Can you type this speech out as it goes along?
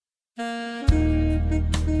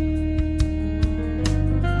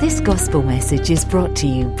This gospel message is brought to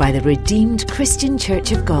you by the Redeemed Christian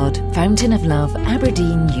Church of God, Fountain of Love,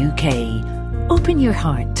 Aberdeen, UK. Open your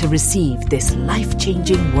heart to receive this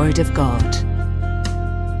life-changing Word of God.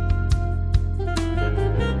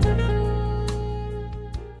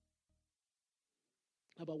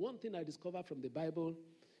 About one thing I discovered from the Bible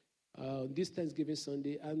this Thanksgiving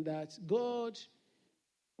Sunday, and that God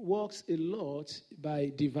works a lot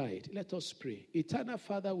by divide. Let us pray. Eternal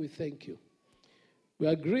Father, we thank you. We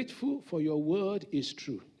are grateful for your word is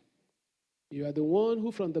true. You are the one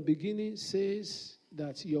who from the beginning says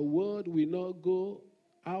that your word will not go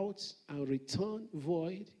out and return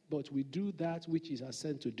void, but we do that which is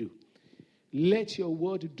sent to do. Let your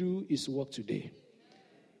word do its work today.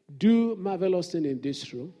 Do marvelous thing in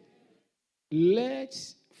this room. Let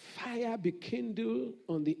fire be kindled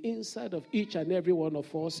on the inside of each and every one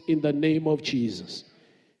of us in the name of Jesus.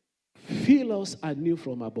 Fill us anew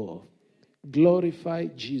from above. Glorify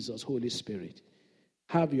Jesus, Holy Spirit.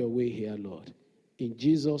 Have your way here, Lord. In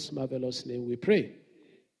Jesus' marvelous name we pray.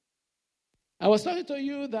 I was talking to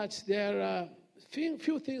you that there are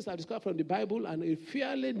few things I discovered from the Bible, and a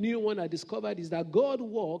fairly new one I discovered is that God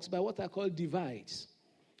works by what I call divides.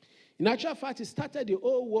 In actual fact, he started the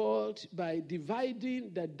whole world by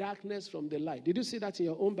dividing the darkness from the light. Did you see that in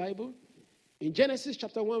your own Bible? In Genesis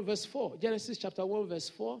chapter 1, verse 4. Genesis chapter 1, verse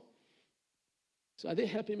 4. So are they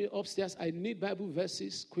helping me upstairs? I need Bible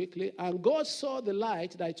verses quickly. And God saw the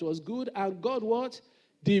light, that it was good. And God what?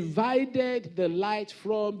 Divided the light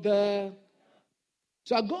from the...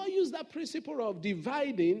 So God used that principle of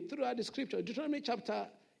dividing throughout the scripture. Deuteronomy chapter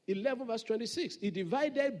 11 verse 26. He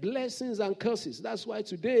divided blessings and curses. That's why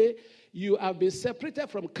today you have been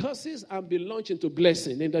separated from curses and been launched into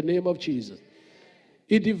blessing in the name of Jesus.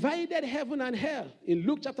 He divided heaven and hell. In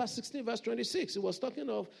Luke chapter 16 verse 26, he was talking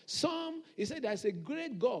of some. He said there's a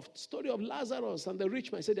great gulf. Story of Lazarus and the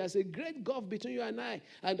rich man. He said there's a great gulf between you and I,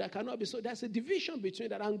 and that cannot be so. There's a division between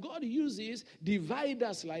that, and God uses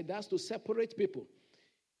dividers like that to separate people.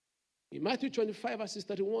 In Matthew 25, verses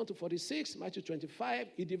 31 to 46, Matthew 25,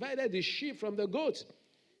 he divided the sheep from the goat.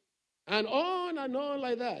 And on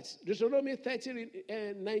like that. Deuteronomy 30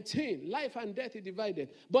 and 19, life and death he divided.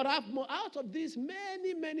 But out of these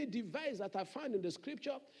many divides that are found in the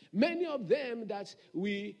scripture, many of them that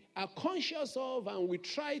we are conscious of and we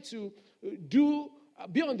try to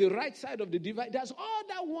be on the right side of the divide. There's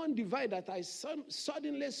other one divide that I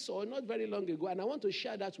suddenly saw not very long ago, and I want to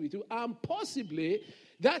share that with you. And possibly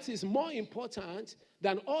that is more important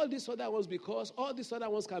than all these other ones, because all these other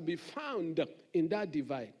ones can be found in that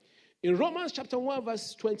divide. In Romans chapter 1,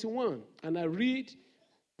 verse 21, and I read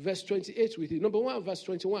verse 28 with you. Number 1, verse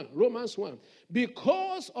 21, Romans 1.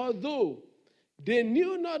 Because although they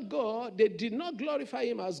knew not God, they did not glorify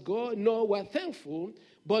him as God, nor were thankful,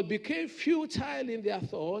 but became futile in their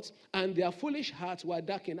thoughts, and their foolish hearts were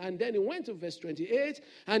darkened. And then he went to verse 28,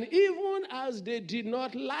 and even as they did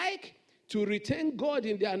not like to retain God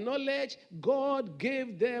in their knowledge, God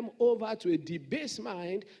gave them over to a debased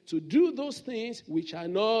mind to do those things which are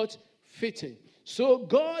not fitting. So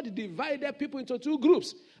God divided people into two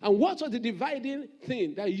groups. And what was the dividing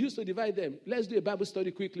thing that he used to divide them? Let's do a Bible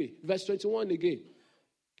study quickly. Verse 21 again.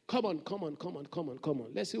 Come on.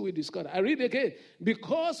 Let's see what we discover. I read again.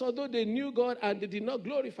 Because although they knew God and they did not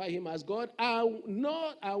glorify him as God, and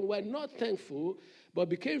were not thankful, but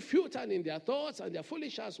became futile in their thoughts, and their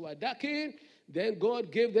foolish hearts were darkened, then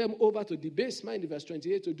God gave them over to debased mind, in verse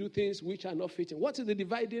 28, to do things which are not fitting. What is the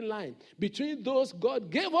dividing line? Between those God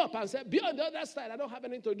gave up and said, be on the other side, I don't have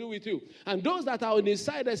anything to do with you. And those that are on his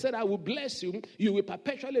side, I said, I will bless you, you will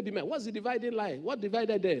perpetually be mine. What's the dividing line? What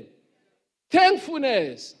divided them?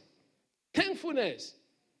 Thankfulness.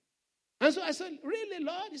 And so I said, really,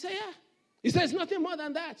 Lord? He said, yeah. He says nothing more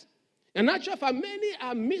than that. And actually, for many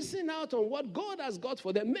are missing out on what God has got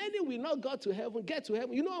for them. Many will not get to heaven.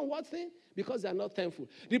 You know on what thing? Because they are not thankful.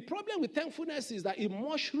 The problem with thankfulness is that it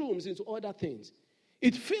mushrooms into other things.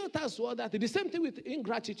 It filters to other things. The same thing with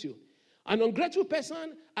ingratitude. An ungrateful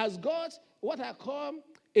person has got what I call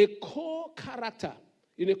a core character.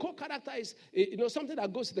 A core character is something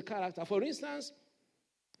that goes to the character. For instance,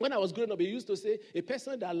 when I was growing up, they used to say a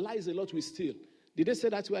person that lies a lot will steal. Did they say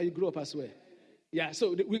that where you grew up as well? Yeah,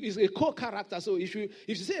 so it's a core character. So if you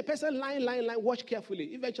see a person lying, watch carefully.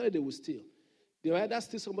 Eventually they will steal. They will either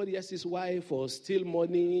steal somebody else's wife, or steal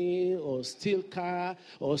money, or steal car,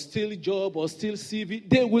 or steal job, or steal CV.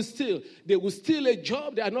 They will steal. They will steal a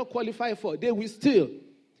job they are not qualified for. They will steal.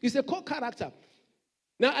 It's a core character.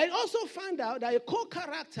 Now, I also found out that a core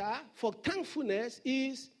character for thankfulness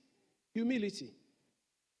is humility.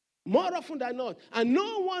 More often than not. And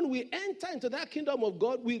no one will enter into that kingdom of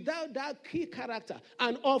God without that key character.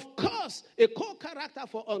 And of course, a core character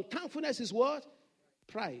for unthankfulness is what?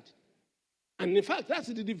 Pride. And in fact, that's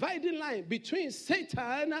the dividing line between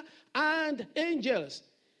Satan and angels.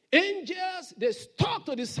 Angels, they stuck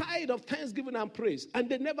to the side of thanksgiving and praise, and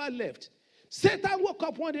they never left. Satan woke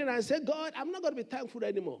up one day and said, God, I'm not going to be thankful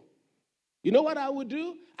anymore. You know what I will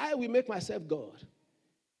do? I will make myself God.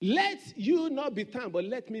 Let you not be thanked, but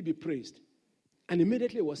let me be praised. And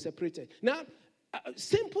immediately it was separated. Now, a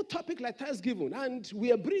simple topic like thanksgiving, and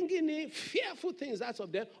we are bringing in fearful things out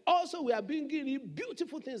of them. Also, we are bringing in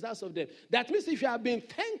beautiful things out of them. That means if you have been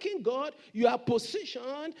thanking God, you are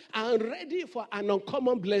positioned and ready for an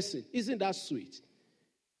uncommon blessing. Isn't that sweet?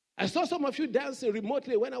 I saw some of you dancing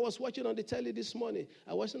remotely when I was watching on the telly this morning.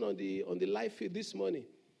 I was watching on the live feed this morning.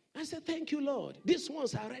 I said, thank you, Lord. These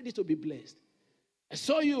ones are ready to be blessed. I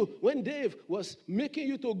saw you when Dave was making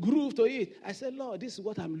you to groove to it. I said, Lord, this is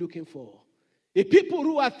what I'm looking for. A people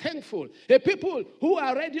who are thankful. A people who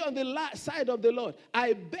are ready on the side of the Lord.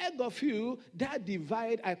 I beg of you, that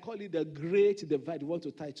divide, I call it the great divide. You want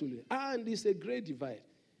to title it. And it's a great divide.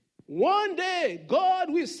 One day,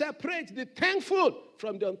 God will separate the thankful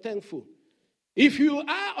from the unthankful. If you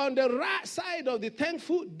are on the right side of the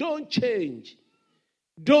thankful, don't change.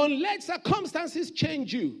 Don't let circumstances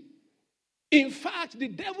change you. In fact, the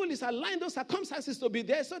devil is allowing those circumstances to be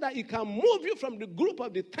there so that he can move you from the group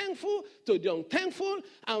of the thankful to the unthankful,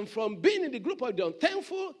 and from being in the group of the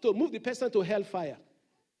unthankful to move the person to hellfire.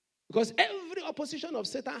 Because every opposition of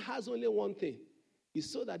Satan has only one thing.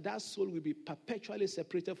 It's so that that soul will be perpetually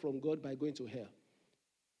separated from God by going to hell.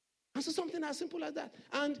 And so something as simple as that.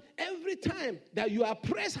 And every time that you are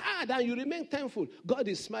pressed hard and you remain thankful, God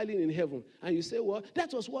is smiling in heaven. And you say, well,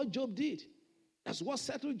 that was what Job did. That's what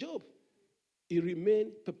settled Job. He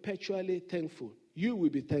remained perpetually thankful. You will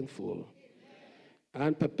be thankful.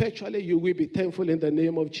 And perpetually you will be thankful in the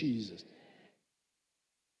name of Jesus.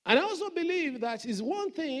 And I also believe that is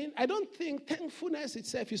one thing. I don't think thankfulness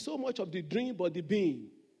itself is so much of the dream, but the being.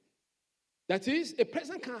 That is, a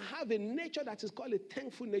person can have a nature that is called a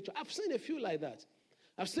thankful nature. I've seen a few like that.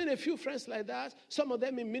 I've seen a few friends like that. Some of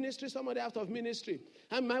them in ministry, some of them out of ministry.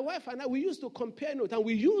 And my wife and I, we used to compare notes, and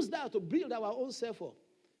we use that to build our own self up.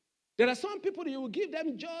 There are some people you will give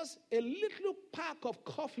them just a little pack of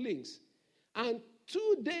cufflinks, and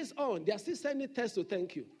 2 days on, they are still sending texts to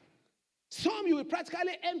thank you. Some you will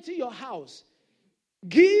practically empty your house.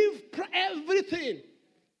 Give everything.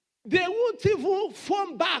 They won't even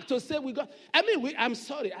phone back to say we got. I'm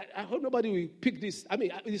sorry. I hope nobody will pick this.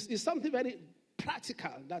 It's something very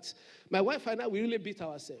practical that my wife and I, we really beat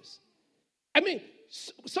ourselves.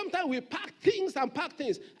 Sometimes we pack things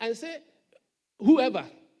and say, whoever.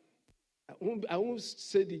 I won't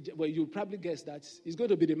say you'll probably guess that it's going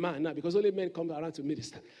to be the man now because only men come around to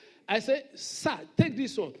minister. I say, sir, take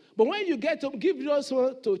this one. But when you get to give this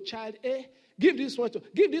one to child A, give this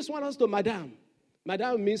one also to madam.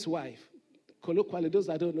 Madam means wife. Colloquially, those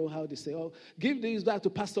that don't know how they say, give this back to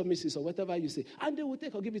Pastor Mrs. or whatever you say. And they will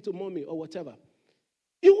take or give it to mommy or whatever.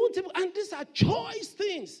 You won't even, and these are choice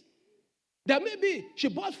things that maybe she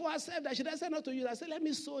bought for herself that she doesn't know to use. I said, let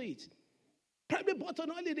me sew it. Probably bought on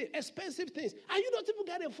holiday, expensive things. And you don't even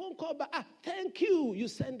get a phone call back. Thank you. You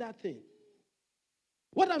send that thing.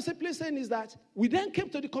 What I'm simply saying is that we then came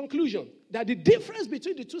to the conclusion that the difference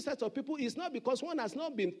between the two sets of people is not because one has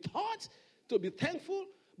not been taught to be thankful,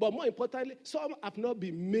 but more importantly, some have not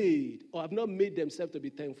been made or have not made themselves to be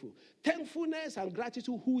thankful. Thankfulness and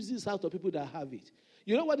gratitude oozes out of people that have it.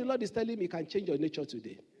 You know what the Lord is telling me? He can change your nature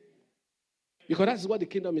today. Because that's what the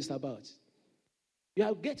kingdom is about. You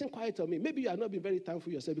are getting quiet on me. Maybe you are not being very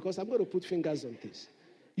thankful yourself because I'm going to put fingers on this.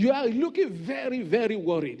 You are looking very, very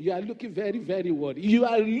worried. You are looking very, very worried. You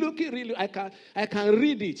are looking really, I can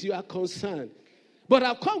read it. You are concerned. But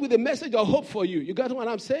I've come with a message of hope for you. You got what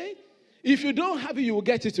I'm saying? If you don't have it, you will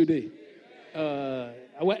get it today.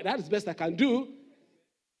 That is the best I can do.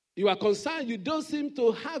 You are concerned. You don't seem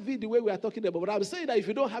to have it the way we are talking about. But I'm saying that if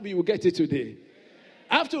you don't have it, you will get it today.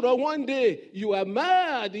 After all, one day, you are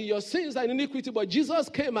mad in your sins and iniquity, but Jesus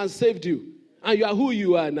came and saved you. And you are who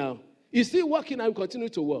you are now. He's still working and will continue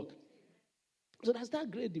to work. So that's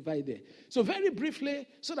that great divide there. So very briefly,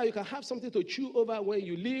 so that you can have something to chew over when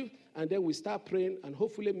you leave, and then we start praying and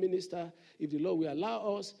hopefully minister if the Lord will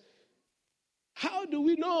allow us. How do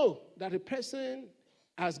we know that a person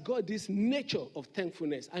has got this nature of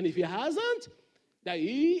thankfulness? And if he hasn't, that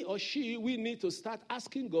he or she, we need to start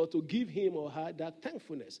asking God to give him or her that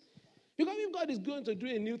thankfulness. Because if God is going to do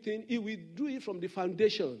a new thing, he will do it from the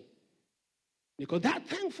foundation. Because that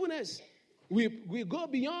thankfulness we go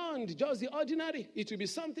beyond just the ordinary. It will be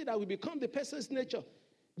something that will become the person's nature.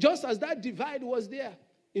 Just as that divide was there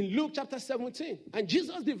in Luke chapter 17. And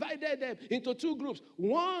Jesus divided them into two groups.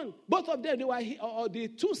 Both of them,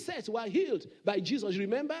 the two sets were healed by Jesus,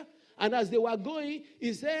 remember? And as they were going,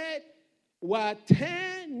 he said, were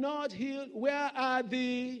 10 not healed? Where are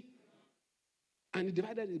the... And he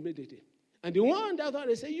divided it immediately. And the one that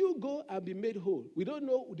they say, you go and be made whole. We don't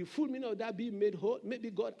know the full meaning of that being made whole. Maybe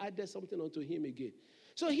God added something unto him again.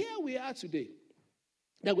 So here we are today.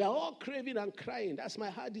 That we are all craving and crying. That's my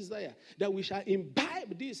heart desire. That we shall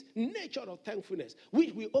imbibe this nature of thankfulness,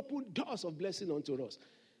 which will open doors of blessing unto us.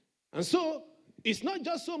 And so, it's not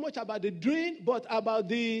just so much about the doing, but about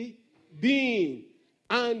the being.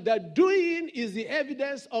 And the doing is the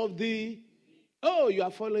evidence of the... Oh, you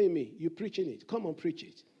are following me. You're preaching it. Come on, preach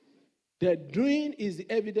it. The doing is the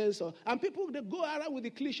evidence of... And people, they go around with the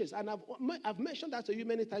cliches. And I've mentioned that to you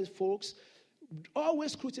many times, folks.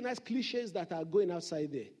 Always scrutinize cliches that are going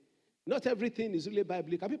outside there. Not everything is really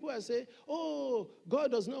biblical. People will say, oh,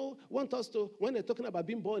 God does not want us to, when they're talking about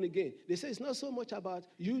being born again, they say it's not so much about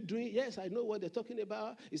you doing, yes, I know what they're talking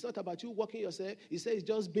about. It's not about you working yourself. He says it's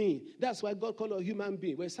just being. That's why God called a human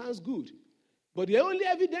being. Well, it sounds good. But the only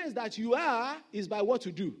evidence that you are is by what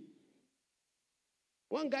you do.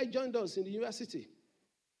 One guy joined us in the university.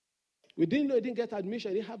 We didn't know he didn't get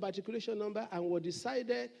admission. He didn't have matriculation number, and we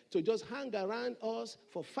decided to just hang around us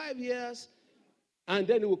for 5 years, and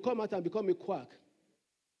then he will come out and become a quack.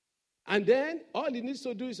 And then all he needs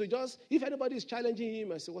to do is to just, if anybody is challenging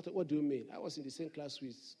him, I say, what do you mean? I was in the same class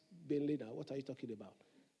with Gbenle now. What are you talking about?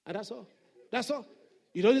 And that's all. That's all.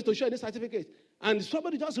 You don't need to show any certificate. And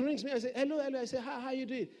somebody just rings me and say, hello. I say, how you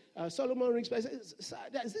doing? Solomon rings me. I say, sir,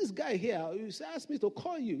 there's this guy here. He asked me to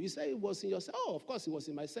call you. He said he was in your cell. Oh, of course he was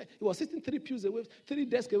in my cell. He was sitting 3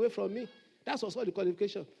 desks away from me. That was all the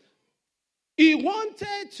qualification. He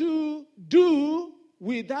wanted to do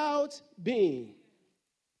without being.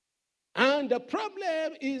 And the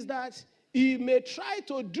problem is that he may try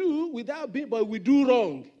to do without being, but we do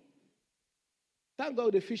wrong. Thank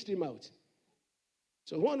God they fished him out.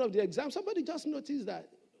 So one of the exams, somebody just noticed that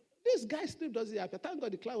this guy's sleep doesn't happen. Thank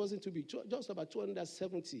God the class wasn't too big, just about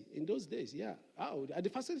 270 in those days. Yeah, the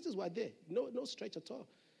facilities were there, no stretch at all.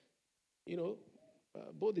 You know,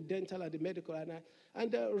 both the dental and the medical,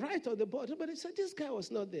 and right on the board. Somebody said this guy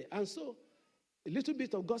was not there, and so a little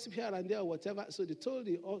bit of gossip here and there or whatever. So they told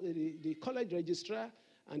the college registrar,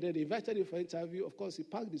 and then they invited him for interview. Of course, he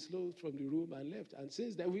packed his clothes from the room and left. And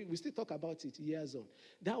since then, we still talk about it years on.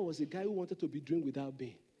 That was a guy who wanted to be doing without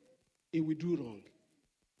being. He will do wrong.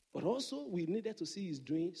 But also, we needed to see his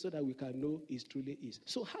doing so that we can know he truly is.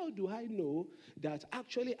 So how do I know that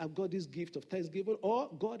actually I've got this gift of thanksgiving, or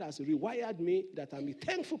God has rewired me that I'm a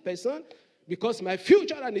thankful person? Because my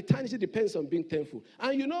future and eternity depends on being thankful.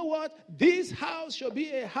 And you know what? This house shall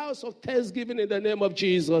be a house of thanksgiving in the name of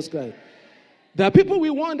Jesus Christ. The people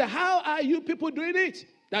will wonder, how are you people doing it?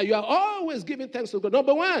 That you are always giving thanks to God.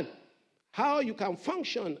 Number one, how you can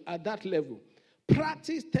function at that level.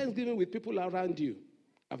 Practice thanksgiving with people around you.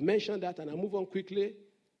 I've mentioned that, and I'll move on quickly.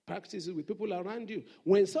 Practice it with people around you.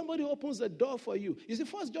 When somebody opens the door for you, you see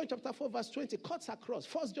 1 John chapter 4 verse 20 cuts across.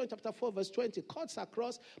 1 John chapter 4 verse 20 cuts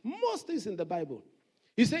across most things in the Bible.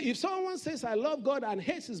 He said, if someone says, I love God and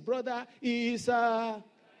hates his brother, he is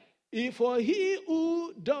for he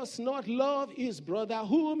who does not love his brother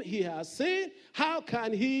whom he has seen, how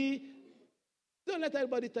can he? Don't let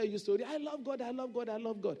everybody tell you a story. I love God, I love God, I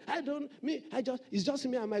love God. It's just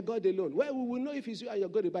me and my God alone. Well, we will know if it's you and your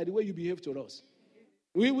God by the way you behave to us.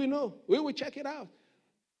 We will know. We will check it out.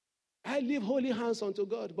 I leave holy hands unto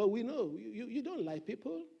God, but we know you don't like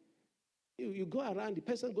people. You go around, the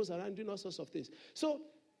person goes around doing all sorts of things. So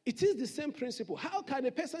it is the same principle. How can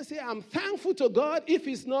a person say, I'm thankful to God if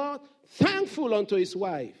he's not thankful unto his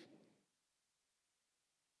wife?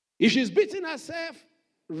 If she's beating herself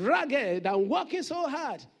ragged and working so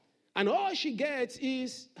hard, and all she gets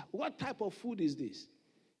is, what type of food is this?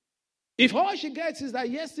 If all she gets is that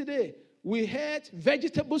yesterday we had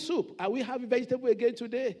vegetable soup, are we having vegetable again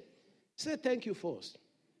today? Say thank you first.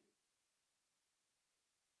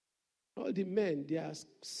 All the men, they are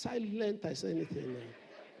silent as anything.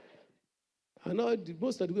 And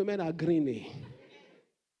most of the women are greeny.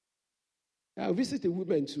 I visit the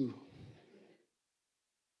women too.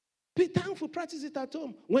 Be thankful, practice it at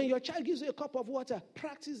home. When your child gives you a cup of water,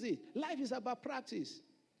 practice it. Life is about practice.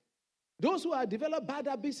 Those who have developed bad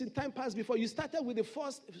habits in time past before, you started with the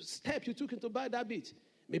first step you took into bad habit.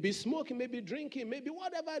 Maybe smoking, maybe drinking, maybe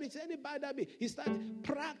whatever it is, any bad habit. He started,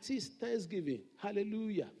 practice thanksgiving.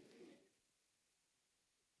 Hallelujah.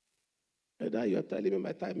 And now you're telling me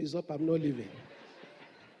my time is up, I'm not leaving.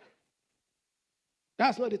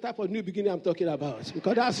 That's not the type of new beginning I'm talking about,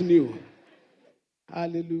 because that's new.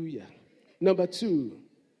 Hallelujah. Number 2.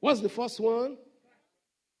 What's the first one?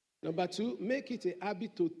 Number 2, make it a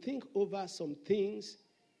habit to think over some things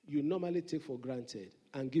you normally take for granted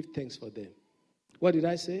and give thanks for them. What did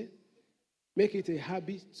I say? Make it a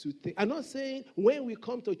habit to think. I'm not saying when we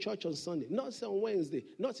come to church on Sunday, not on Wednesday,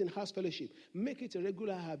 not in house fellowship. Make it a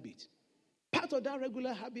regular habit. Part of that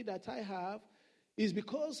regular habit that I have is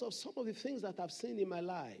because of some of the things that I've seen in my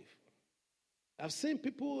life. I've seen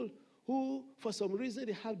people who, for some reason,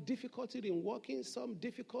 they have difficulty in walking, some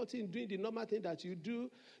difficulty in doing the normal thing that you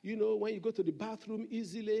do, when you go to the bathroom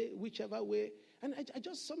easily, whichever way. And I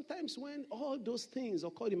just sometimes when all those things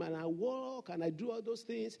occur in me and I walk and I do all those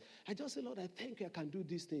things, I just say, Lord, I thank you I can do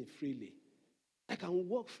this thing freely. I can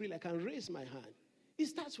walk freely. I can raise my hand. It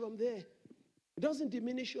starts from there. It doesn't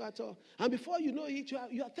diminish you at all. And before you know it,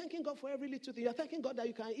 you are thanking God for every little thing. You are thanking God that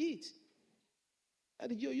you can eat.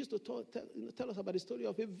 And you used to tell us about the story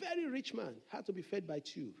of a very rich man had to be fed by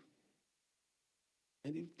tube.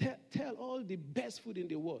 And he tell all the best food in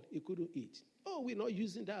the world he couldn't eat. Oh, we're not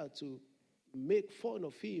using that to make fun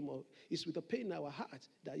of him, or it's with a pain in our heart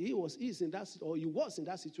that he was in that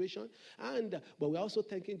situation. But we're also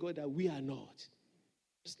thanking God that we are not.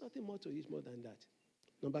 There's nothing more to it more than that.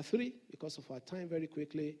 Number 3, because of our time, very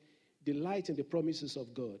quickly, delight in the promises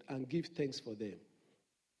of God and give thanks for them.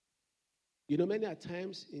 Many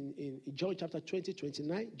times in John chapter 20,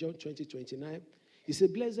 29, he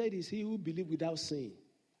said, blessed is he who believes without sin.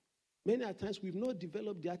 Many times we've not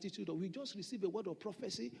developed the attitude of we just receive a word of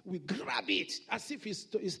prophecy, we grab it as if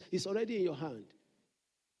it's already in your hand.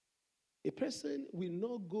 A person will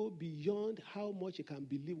not go beyond how much he can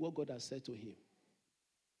believe what God has said to him.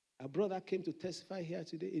 A brother came to testify here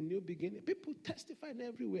today, a new beginning. People testifying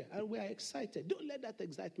everywhere, and we are excited. Don't let that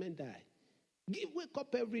excitement die. Wake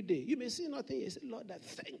up every day. You may see nothing. You say, Lord, I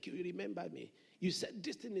thank you. You remember me. You said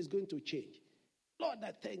this thing is going to change. Lord,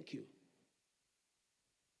 I thank you.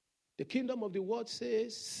 The kingdom of the world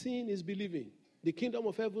says sin is believing. The kingdom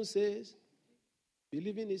of heaven says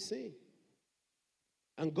believing is sin.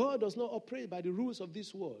 And God does not operate by the rules of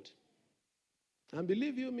this world. And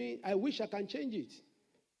believe you me, I wish I can change it.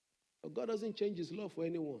 But God doesn't change his law for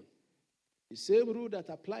anyone. The same rule that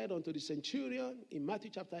applied unto the centurion in Matthew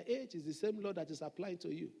chapter 8 is the same law that is applying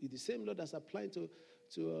to you. It's the same law that's applying to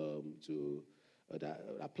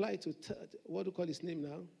what do you call his name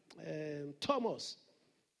now? Thomas.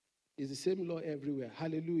 It's the same law everywhere.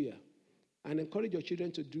 Hallelujah. And encourage your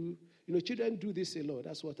children to do. Children do this a lot.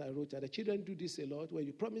 That's what I wrote. The children do this a lot. When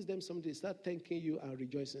you promise them something, they start thanking you and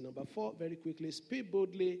rejoicing. Number 4, very quickly, speak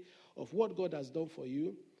boldly of what God has done for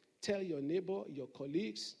you. Tell your neighbor, your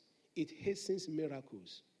colleagues. It hastens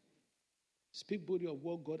miracles. Speak boldly of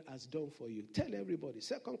what God has done for you. Tell everybody.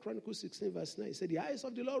 2 Chronicles 16 verse 9 said, the eyes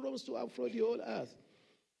of the Lord roams to and fro the whole earth.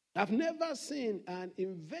 I've never seen an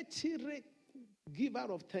inveterate giver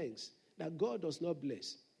of thanks that God does not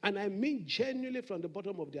bless. And I mean genuinely from the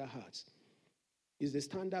bottom of their hearts. Is the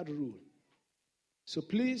standard rule. So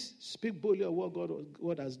please speak boldly of what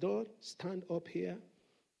God has done. Stand up here.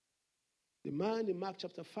 The man in Mark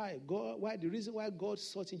chapter 5, the reason why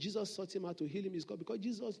Jesus sought him out to heal him is because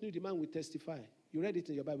Jesus knew the man would testify. You read it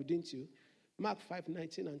in your Bible, didn't you? Mark 5,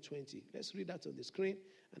 19 and 20. Let's read that on the screen,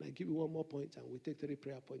 and I'll give you one more point, and we'll take 3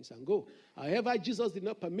 prayer points and go. However, Jesus did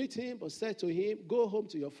not permit him, but said to him, go home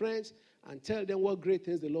to your friends and tell them what great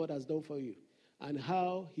things the Lord has done for you and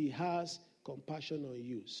how he has compassion on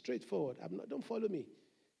you. Straightforward. Don't follow me.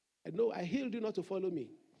 I know I healed you not to follow me.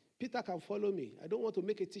 Peter can follow me. I don't want to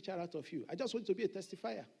make a teacher out of you. I just want to be a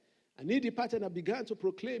testifier. And he departed and began to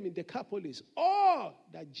proclaim in Decapolis all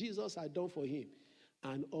that Jesus had done for him.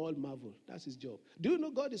 And all marvel. That's his job. Do you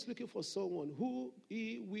know God is looking for someone who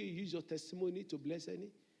he will use your testimony to bless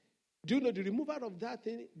any? Do you know the remover of that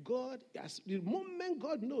thing? The moment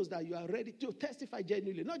God knows that you are ready to testify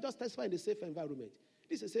genuinely, not just testify in a safe environment.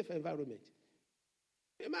 This is a safe environment.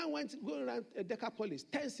 A man went going around Decapolis,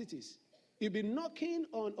 10 cities. He'll be knocking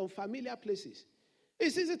on familiar places.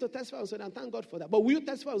 It's easy to testify on Sunday, and thank God for that. But will you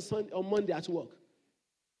testify on Monday at work?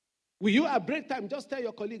 Will you at break time just tell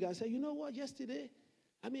your colleague and say, you know what, yesterday,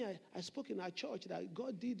 I spoke in our church that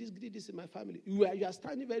God did this in my family. You are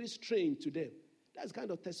standing very strange to them. That's the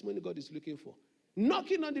kind of testimony God is looking for.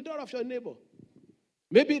 Knocking on the door of your neighbor.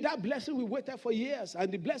 Maybe that blessing we waited for years,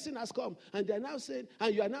 and the blessing has come, and you are now saying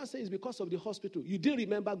it's because of the hospital. You didn't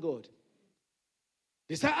remember God.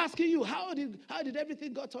 They start asking you, how did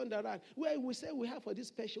everything got turned around? Well, we say we went for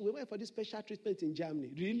this special treatment in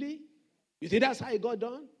Germany. Really? You think that's how it got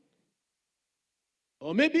done?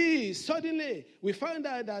 Or maybe suddenly we found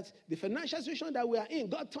out that the financial situation that we are in,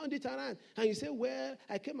 God turned it around. And you say, well,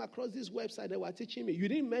 I came across this website that were teaching me. You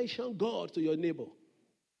didn't mention God to your neighbor.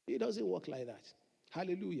 It doesn't work like that.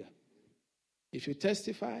 Hallelujah. If you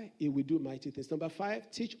testify, it will do mighty things. Number 5,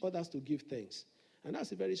 teach others to give thanks. And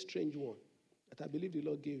that's a very strange one that I believe the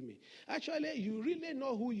Lord gave me. Actually, you really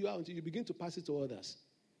know who you are until you begin to pass it to others.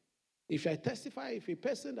 If I testify, if a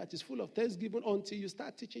person that is full of thanksgiving, until you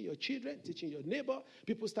start teaching your children, teaching your neighbor,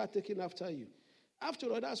 people start taking after you.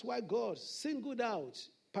 After all, that's why God singled out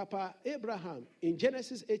Papa Abraham in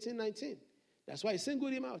Genesis 18:19. That's why he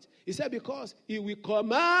singled him out. He said because he will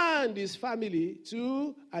command his family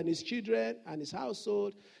to, and his children and his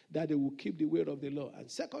household, that they will keep the word of the law. And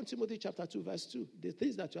 2 Timothy chapter 2, verse 2, the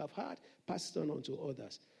things that you have heard, pass it on to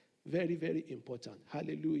others. Very, very important.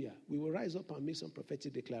 Hallelujah. We will rise up and make some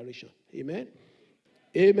prophetic declaration. Amen.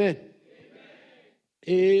 Amen.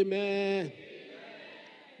 Amen. Amen.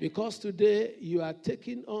 Because today you are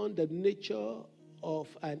taking on the nature of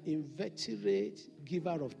an inveterate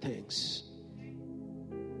giver of thanks.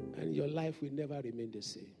 And your life will never remain the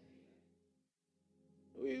same.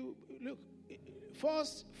 Look,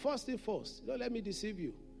 first thing first. Don't let me deceive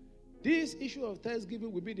you. This issue of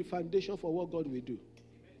thanksgiving will be the foundation for what God will do.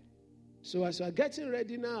 So as you are getting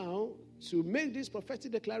ready now to make this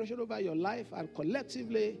prophetic declaration over your life and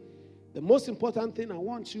collectively, the most important thing I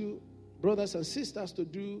want you, brothers and sisters, to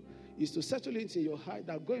do is to settle it in your heart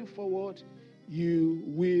that going forward, you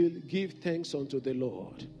will give thanks unto the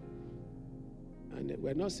Lord. And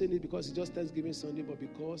we're not saying it because it's just Thanksgiving Sunday, but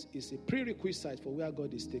because it's a prerequisite for where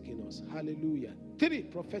God is taking us. Hallelujah. 3,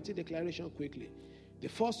 prophetic declaration quickly. The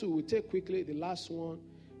first we will take quickly. The last one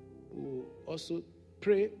will also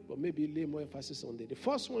pray, but maybe lay more emphasis on it. The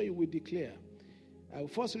first one you will declare. I will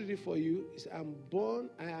first read it for you. It's,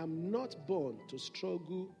 I am not born to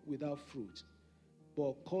struggle without fruit,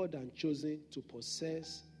 but called and chosen to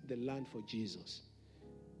possess the land for Jesus.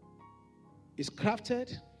 It's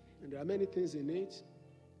crafted, and there are many things in it.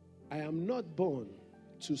 I am not born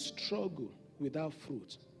to struggle without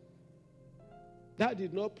fruit. That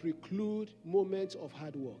did not preclude moments of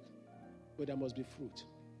hard work, but there must be fruit.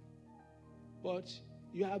 But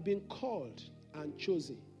you have been called and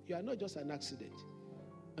chosen. You are not just an accident.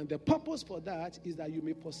 And the purpose for that is that you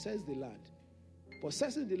may possess the land.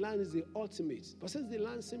 Possessing the land is the ultimate. Possessing the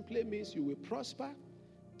land simply means you will prosper.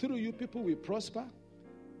 Through you, people will prosper.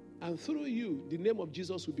 And through you, the name of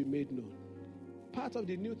Jesus will be made known. Part of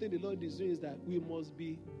the new thing the Lord is doing is that we must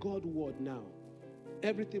be God-word now.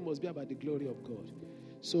 Everything must be about the glory of God.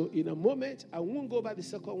 So in a moment, I won't go by the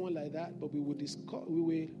second one like that, but we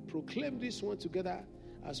will proclaim this one together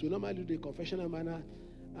as we normally do the confessional manner.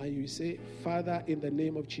 And you say, Father, in the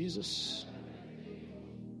name of Jesus,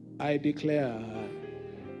 I declare,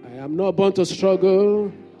 I am not born to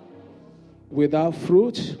struggle without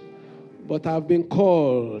fruit, but I've been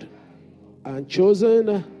called and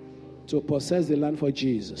chosen to possess the land for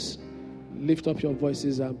Jesus. Lift up your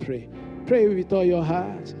voices and pray. Pray with all your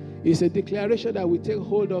heart. It's a declaration that will take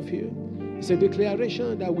hold of you. It's a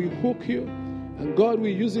declaration that will hook you. And God will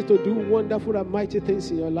use it to do wonderful and mighty things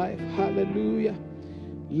in your life. Hallelujah.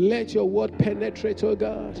 Let your word penetrate, oh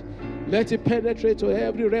God. Let it penetrate to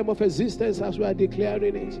every realm of existence as we are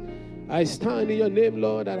declaring it. I stand in your name,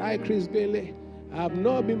 Lord, and I, Chris Gbenle, have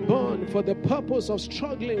not been born for the purpose of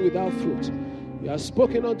struggling without fruit. You have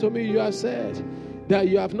spoken unto me, you have said that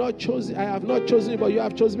you have not chosen, I have not chosen, but you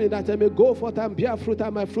have chosen me that I may go forth and bear fruit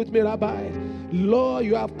and my fruit may abide. Lord,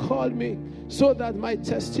 you have called me so that my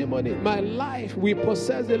testimony, my life will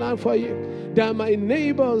possess the land for you. That my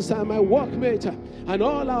neighbors and my workmates and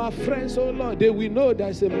all our friends, oh Lord, they will know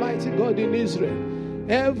there's a mighty God in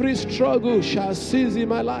Israel. Every struggle shall cease in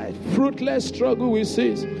my life. Fruitless struggle will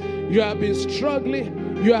cease. You have been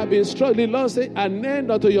struggling. Lord, say, an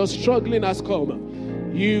end unto your struggling has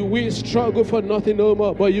come. You will struggle for nothing no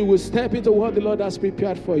more, but you will step into what the Lord has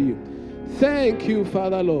prepared for you. Thank you,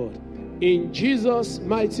 Father, Lord. In Jesus'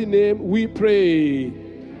 mighty name we pray.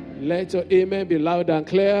 Let your amen be loud and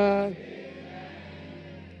clear.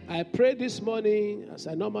 I prayed this morning, as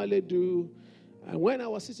I normally do, and when I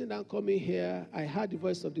was sitting down coming here, I heard the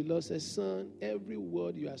voice of the Lord say, son, every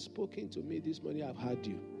word you have spoken to me this morning, I've heard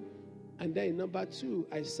you. And then in number 2,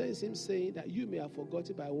 I sense him saying that you may have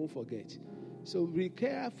forgotten, but I won't forget. So be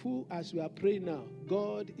careful as you are praying now.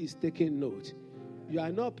 God is taking note. You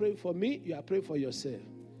are not praying for me, you are praying for yourself.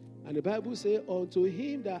 And the Bible says, unto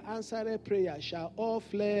him that answered prayer shall all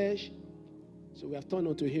flesh. So we have turned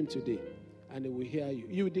unto him today, and he will hear you.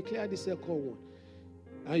 You declare the second one.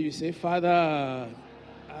 And you say, Father,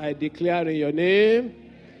 I declare in your name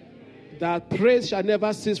that praise shall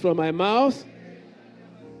never cease from my mouth.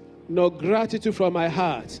 no gratitude from my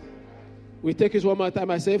heart. We take it one more time.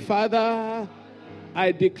 I say, Father,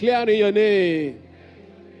 I declare in your name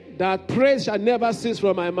that praise shall never cease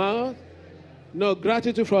from my mouth, no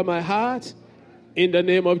gratitude from my heart, in the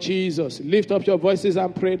name of Jesus. Lift up your voices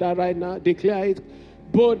and pray that right now. Declare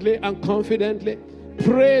it boldly and confidently.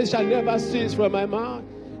 Praise shall never cease from my mouth,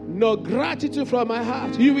 no gratitude from my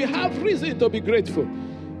heart. You will have reason to be grateful.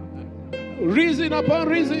 Reason upon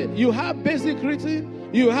reason. You have basic reason.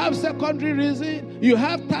 You have secondary reason. You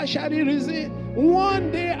have tertiary reason.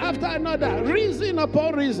 One day after another, reason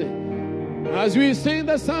upon reason. As we sing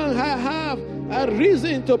the song, I have a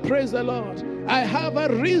reason to praise the Lord. I have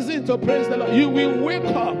a reason to praise the Lord. You will wake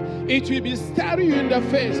up. It will be staring you in the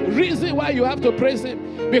face. Reason why you have to praise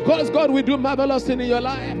Him. Because God will do marvelous things in your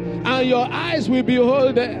life. And your eyes will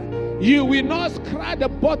behold there. You will not scratch the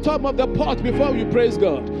bottom of the pot before you praise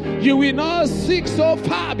God. You will not seek so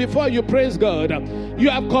far before you praise God. You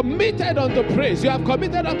have committed unto praise. You have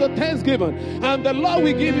committed unto thanksgiving. And the Lord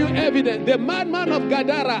will give you evidence. The madman of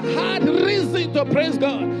Gadara had reason to praise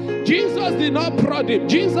God. Jesus did not prod him.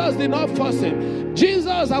 Jesus did not force him.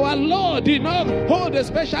 Jesus, our Lord, did not hold a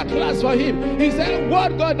special class for him. He said,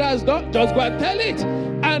 what God has done, just go and tell it.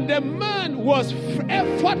 And the man was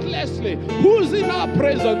effortlessly oozing our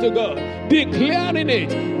praise unto God, declaring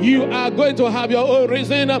it. You are going to have your own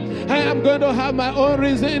reason. I am going to have my own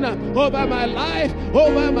reason over my life,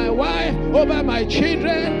 over my wife, over my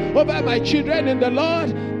children in the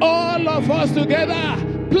Lord. All of us together.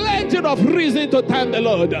 Plenty of reason to thank the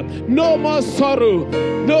Lord. No more sorrow.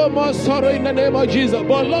 No more sorrow in the name of Jesus.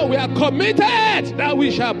 But Lord, we are committed that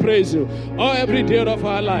we shall praise you all every day of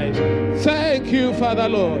our lives. Thank you, Father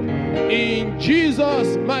Lord. In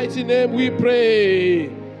Jesus' mighty name we pray.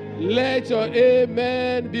 Let your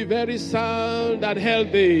amen be very sound and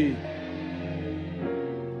healthy.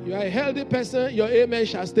 You are a healthy person, your amen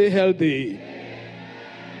shall stay healthy.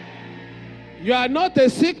 You are not a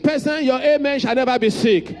sick person, your amen shall never be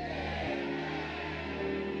sick.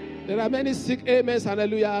 There are many sick amens,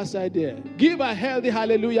 hallelujah, outside there. Give a healthy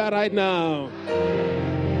hallelujah right now.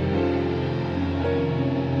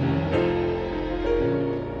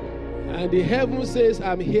 And the heaven says,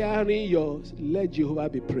 I'm hearing yours. Let Jehovah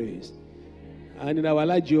be praised. And in our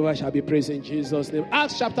life, Jehovah shall be praised in Jesus' name.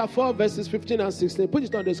 Acts chapter 4, verses 15 and 16. Put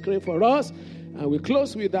it on the screen for us. And we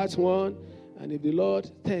close with that one. And if the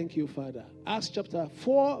Lord, thank you, Father. Acts chapter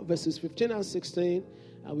 4, verses 15 and 16.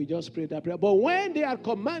 And we just prayed that prayer. But when they had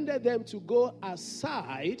commanded them to go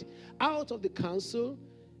aside out of the council,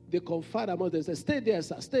 they conferred among them and said, stay there,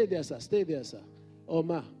 sir, stay there, sir, stay there, sir.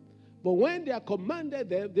 Oma. But when they had commanded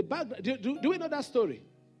them, do we know that story?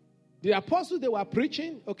 The apostles, they were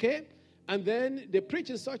preaching, okay? And then they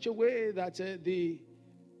preached in such a way that the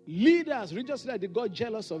leaders, religious leaders, they got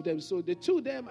jealous of them. So they took them